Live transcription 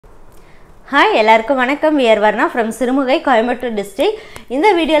Hi, எல்லாருக்கும் வணக்கம். We are Varnaa from Sirumugai, Coimbatore district. இந்த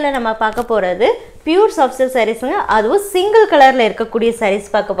வீடியோல நம்ம பார்க்க போறது pure soft silk sareesங்க. அதுவும் single கலர்ல இருக்கக்கூடிய sarees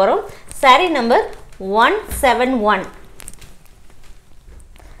பார்க்க போறோம். Saree number 171.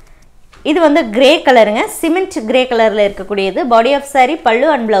 இது வந்து grey கலருங்க. Cement grey கலர்ல இருக்கக்கூடியது. Body of saree,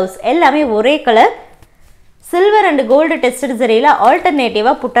 pallu and blouse எல்லாமே ஒரே colour. Silver and gold tested sareeல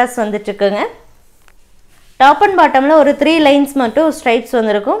alternative-ஆ புட்டாஸ் வந்துட்டு இருக்குங்க. Top and bottom la ஒரு 3 lines மட்டும் stripes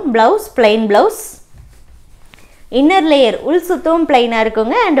வந்திருக்கும். Blouse plain blouse. Inner layer உள் சுத்தம் plain-ஆ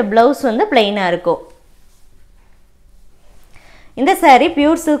இருக்குங்க and blouse வந்து plain-ஆ இருக்கும். இந்த saree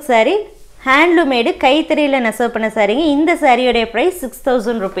pure silk saree handloom made கைத்தறியில நெசவு பண்ண சாரீங்க. இந்த சாரியோட price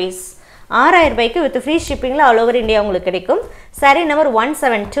 6000 rupees. 6000 ரூபாய்க்கு with free shipping ல all over India உங்களுக்கு கிடைக்கும். Saree number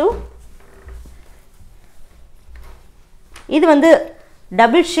 172. இது வந்து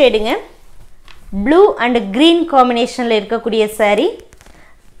double shadeங்க. Blue and green combination la irukkudiya saree,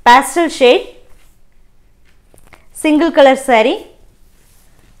 pastel shade, single color saree.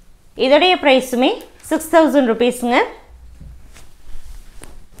 Idodaya price me 6000 rupees nga.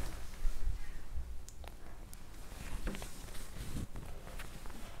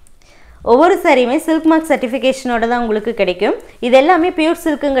 ஒவ்வொரு சாரியுமே silk mark certification ஓட தான் உங்களுக்கு கிடைக்கும். இது எல்லாமே pure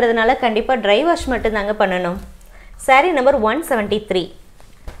silkங்கிறதுனால கண்டிப்பா dry wash மட்டும் தாங்க பண்ணனும். Saree number 173.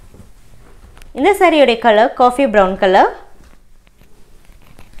 இந்த சாரியோட colour coffee brown colour.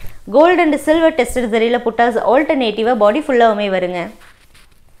 Gold and silver tested சரியில புட்டாஸ் ஆல்டர்னேட்டிவா பாடி ஃபுல்லாவுமே வருங்க.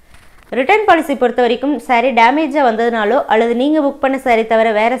 ரிட்டர்ன் பாலிசி பொறுத்த வரைக்கும் சாரி டேமேஜா வந்ததுனாலோ அல்லது நீங்க புக் பண்ண சாரி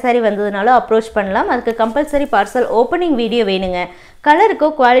தவிர வேற சாரி வந்ததுனாலோ அப்ரோச் பண்ணலாம். அதுக்கு கம்பல்சரி பார்சல் ஓபனிங் வீடியோ வேணுங்க. கலருக்கோ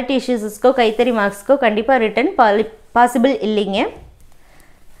குவாலிட்டி இஷ்யூஸ்க்கோ கைத்தறி மார்க்ஸ்க்கோ கண்டிப்பா ரிட்டர்ன் பாசிபிள் இல்லைங்க.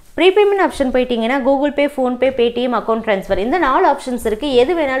 ப்ரீபேமெண்ட் ஆப்ஷன் போயிட்டீங்கன்னா Google Pay, PhonePe, Paytm, account transfer இந்த 4 ஆப்ஷன்ஸ் இருக்குது.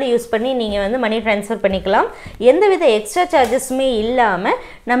 எது வேணாலும் யூஸ் பண்ணி நீங்கள் வந்து மணி ட்ரான்ஸ்ஃபர் பண்ணிக்கலாம். எந்தவித எக்ஸ்ட்ரா சார்ஜஸுமே இல்லாமல்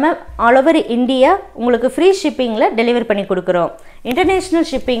நம்ம ஆல் ஓவர் இந்தியா உங்களுக்கு ஃப்ரீ ஷிப்பிங்கில் டெலிவரி பண்ணி கொடுக்குறோம். இன்டர்நேஷ்னல்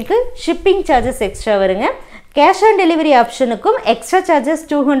ஷிப்பிங்க்கு ஷிப்பிங் சார்ஜஸ் எக்ஸ்ட்ரா வருங்க. Cash on delivery ஆப்ஷனுக்கும் extra charges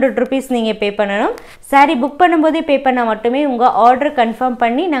 200 rupees நீங்கள் பே பண்ணணும். சாரி புக் பண்ணும்போதே பே பண்ணால் மட்டுமே உங்கள் ஆர்டர் கன்ஃபார்ம்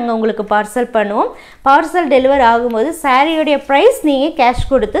பண்ணி நாங்கள் உங்களுக்கு பார்சல் பண்ணுவோம். பார்சல் டெலிவர் ஆகும்போது சாரியோடைய ப்ரைஸ் நீங்கள் கேஷ்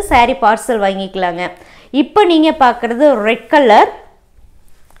கொடுத்து சாரி பார்சல் வாங்கிக்கலாங்க. இப்போ நீங்கள் பார்க்குறது ரெட் கலர்.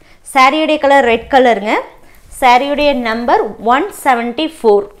 சாரியோடைய கலர் ரெட் கலருங்க. சாரியோடைய நம்பர்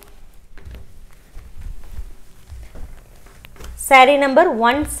 174. Sorry number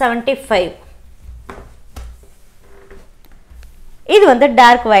 175. இது வந்து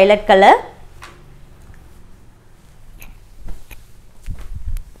டார்க் வயலட் கலர்.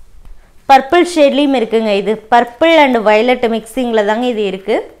 பர்பிள் ஷேட்லயும் இருக்குங்க. இது பர்பிள் அண்ட் வயலட் மிக்சிங்ல தாங்க இது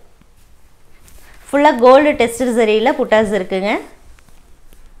இருக்கு. ஃபுல்லா கோல்டு டெஸ்டட் சரியில புட்டாஸ் இருக்குங்க.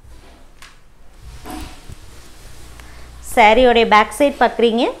 சாரியோட பேக் சைடு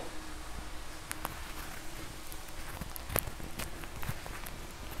பார்க்குறீங்க.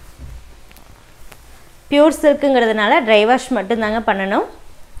 பியூர் சில்க்குங்கிறதுனால ட்ரை வாஷ் மட்டும் தாங்க பண்ணணும்.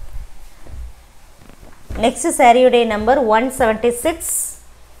 Next சாரியோடைய number 176.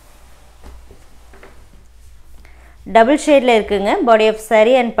 டபுள் ஷேட்ல இருக்குங்க. பாடி ஆஃப்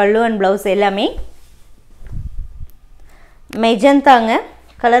சாரி அண்ட் பல்லு அண்ட் பிளவுஸ் எல்லாமே மெஜந்தாங்க.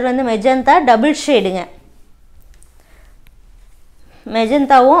 கலர் வந்து மெஜந்தா டபுள் ஷேடுங்க.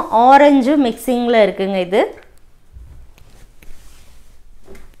 மெஜந்தாவும் ஆரஞ்சும் மிக்சிங்கில் இருக்குங்க. இது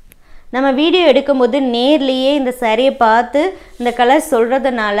நம்ம வீடியோ எடுக்கும்போது நேர்லேயே இந்த சாரியை பார்த்து இந்த கலர்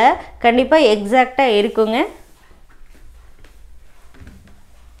சொல்கிறதுனால கண்டிப்பாக எக்ஸாக்டாக இருக்குங்க.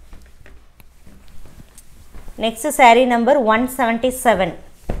 Next sorry number 177.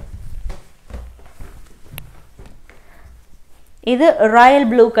 இது ராயல்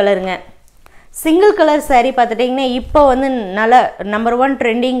ப்ளூ கலருங்க. சிங்கிள் கலர் சாரீ பார்த்துட்டிங்கன்னா இப்போ வந்து நல்ல நம்பர் 1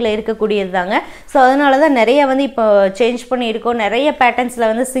 ட்ரெண்டிங்கில் இருக்கக்கூடியது தாங்க. ஸோ அதனால தான் நிறைய வந்து இப்போ சேஞ்ச் பண்ணியிருக்கோம். நிறைய பேட்டர்ன்ஸில்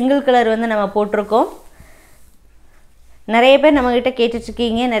வந்து சிங்கிள் கலர் வந்து நம்ம போட்டிருக்கோம். நிறைய பேர் நம்மக்கிட்ட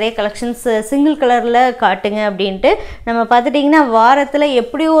கேட்டுட்ருக்கீங்க நிறைய கலெக்ஷன்ஸ் சிங்கிள் கலரில் காட்டுங்க அப்படின்ட்டு. நம்ம பார்த்துட்டிங்கன்னா வாரத்தில்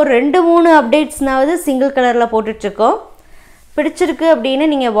எப்படியோ ஒரு 2-3 அப்டேட்ஸ்னாவது சிங்கிள் கலரில் போட்டுட்ருக்கோம். பிடிச்சிருக்கு அப்படின்னு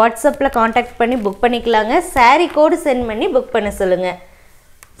நீங்கள் வாட்ஸ்அப்பில் காண்டாக்ட் பண்ணி புக் பண்ணிக்கலாங்க. சாரீ கோடு சென்ட் பண்ணி புக் பண்ண சொல்லுங்கள்.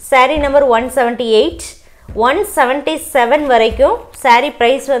 சாரீ நம்பர் 178. 177 வரைக்கும் சாரீ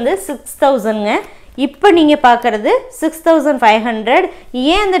ப்ரைஸ் வந்து 6000ங்க. இப்போ நீங்கள் பார்க்குறது 6500.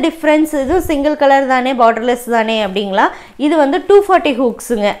 ஏன் அந்த டிஃப்ரென்ஸ்? இதுவும் சிங்கிள் கலர் தானே, பார்டர்லெஸ் தானே அப்படிங்களா? இது வந்து 240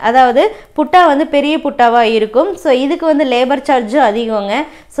 ஹூக்ஸுங்க. அதாவது புட்டா வந்து பெரிய புட்டாவாக இருக்கும். ஸோ இதுக்கு வந்து லேபர் சார்ஜும் அதிகங்க.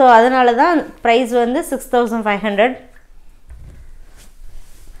 ஸோ அதனால தான் ப்ரைஸ் வந்து 6500.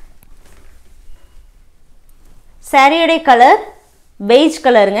 சாரியோடைய கலர் beige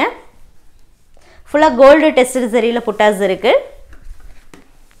கலருங்க. ஃபுல்லாக கோல்டு டெஸ்டட் சரியில் புட்டாஸ் இருக்குது.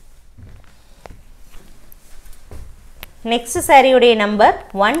 நெக்ஸ்ட் saree உடைய நம்பர்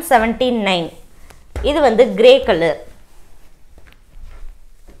 179. இது வந்து கிரே கலர்.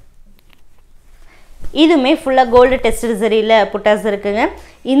 இதுமே ஃபுல்லா கோல்டு டெஸ்டட் சரியில புட்டாஸ் இருக்குங்க.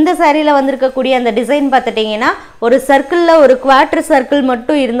 இந்த சாரியில வந்திருக்கக்கூடிய அந்த டிசைன் பார்த்துட்டீங்கன்னா ஒரு சர்க்கிள்ல ஒரு குவார்ட்டர் சர்க்கிள்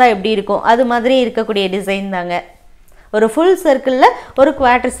மட்டும் இருந்தா எப்படி இருக்கும் அது மாதிரி இருக்கக்கூடிய டிசைன் தாங்க. ஒரு ஃபுல் சர்க்கிள்ல ஒரு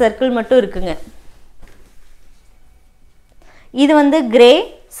குவார்ட்டர் சர்க்கிள் மட்டும் இருக்குங்க. இது வந்து கிரே,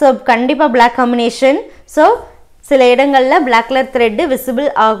 ஸோ கண்டிப்பா black காம்பினேஷன். ஸோ சில இடங்கள்ல black கலர் thread விசிபிள்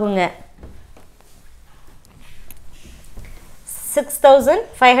ஆகுங்க.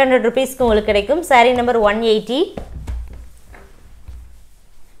 6500 rupeesக்கு உங்களுக்கு கிடைக்கும். saree number 180.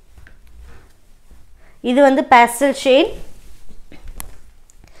 இது வந்து pastel shade.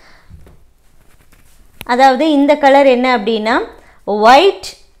 அதாவது இந்த கலர் என்ன அப்படினா white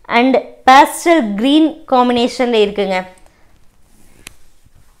and pastel green combinationல இருக்குங்க.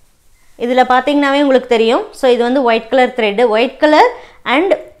 இதுல பாத்தீங்கன்னாவே உங்களுக்கு தெரியும். சோ இது வந்து white color thread, white color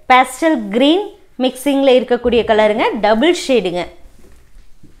and pastel green மிக்சிங்ல இருக்கக்கூடிய கலருங்க. டபுள் ஷேடுங்க.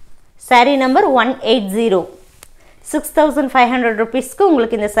 saree number 180. 6500 rupeesக்கு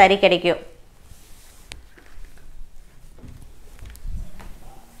உங்களுக்கு இந்த saree கிடைக்கும்.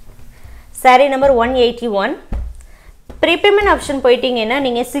 saree number 181. ப்ரீபேமெண்ட் ஆப்ஷன் போயிட்டீங்கன்னா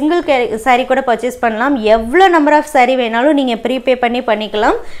நீங்க சிங்கிள் saree கூட பர்ச்சேஸ் பண்ணலாம். எவ்வளவு நம்பர் ஆஃப் saree வேணாலும் நீங்க ப்ரீபே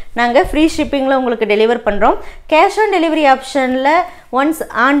பண்ணிக்கலாம். நாங்க ஃப்ரீ ஷிப்பிங்ல உங்களுக்கு டெலிவர் பண்றோம். கேஷ் ஆன் டெலிவரி ஆப்ஷன்ல ஒன்ஸ்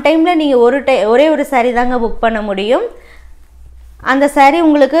ஆன் டைம்ல நீங்க ஒரே ஒரு saree தாங்க புக் பண்ண முடியும். அந்த saree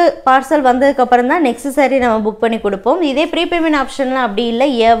உங்களுக்கு பார்சல் வந்ததுக்கு அப்புறம் தான் நெக்ஸ்ட் saree நம்ம புக் பண்ணி கொடுப்போம். இதே ப்ரீபேமெண்ட் ஆப்ஷன்ல அப்படி இல்ல.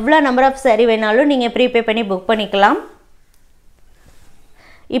 எவ்வளவு நம்பர் ஆஃப் saree வேணாலும் நீங்க ப்ரீபே பண்ணி புக் பண்ணிக்கலாம்.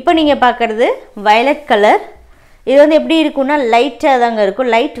 இப்போ நீங்க பார்க்கிறது violet கலர். இது வந்து எப்படி இருக்கும்னா லைட்டா தாங்க இருக்கும்.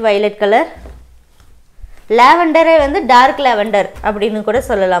 Light violet colour. லாவெண்டரே வந்து டார்க் லாவெண்டர் அப்படினு கூட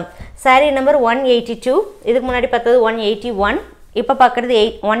சொல்லலாம். saree number 182. இதுக்கு முன்னாடி பார்த்தது 181. இப்போ பார்க்கிறது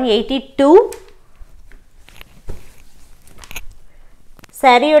 182.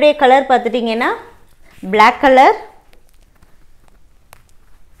 saree உடைய கலர் பார்த்துட்டீங்கன்னா black கலர்.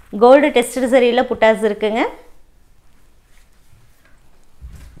 கோல்ட் டெஸ்டட் சரியில புட்டாஸ் இருக்குங்க.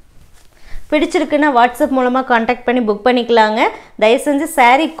 பிடிச்சிருக்குன்னா வாட்ஸ்அப் மூலமா கான்டாக்ட் பண்ணி புக் பண்ணிக்கலாங்க. தயவு செஞ்சு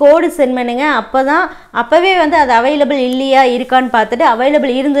saree கோட் சென்ட் பண்ணுங்க. அப்பவே வந்து அது அவைலபிள் இல்லையா இருக்கான்னு பார்த்துட்டு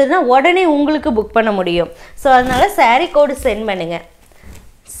அவைலபிள் இருந்ததுன்னா உடனே உங்களுக்கு புக் பண்ண முடியும். ஸோ அதனால saree கோட் சென்ட் பண்ணுங்க.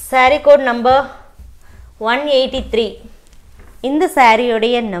 saree code number 183. இந்த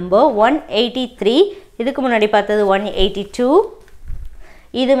சாரியோடைய நம்பர் 183. இதுக்கு முன்னாடி பார்த்தது 182.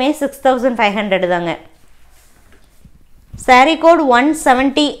 இதுமே 6500 தாங்க. saree code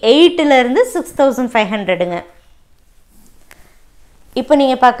 178 ல இருந்து 6500ங்க. இப்போ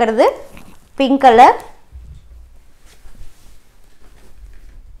நீங்க பார்க்கிறது பிங்க் கலர்.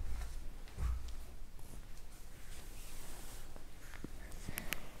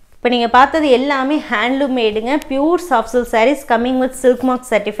 இப்போ நீங்க பார்த்தது எல்லாமே handloom மேடுங்க. Pure soft silk sarees coming with silk mark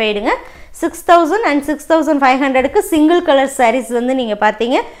certifiedங்க. 6000 and 6500க்கு single colour sarees வந்து நீங்க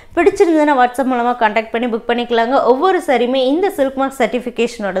பாத்தீங்க. பிடிச்சிருந்ததுன்னா வாட்ஸ்அப் மூலமா கான்டாக்ட் பண்ணி புக் பண்ணிக்கலாங்க. ஒவ்வொரு சாரியுமே இந்த silk mark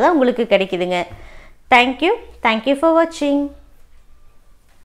certificationோட தான் உங்களுக்கு கிடைக்குதுங்க. Thank you for watching.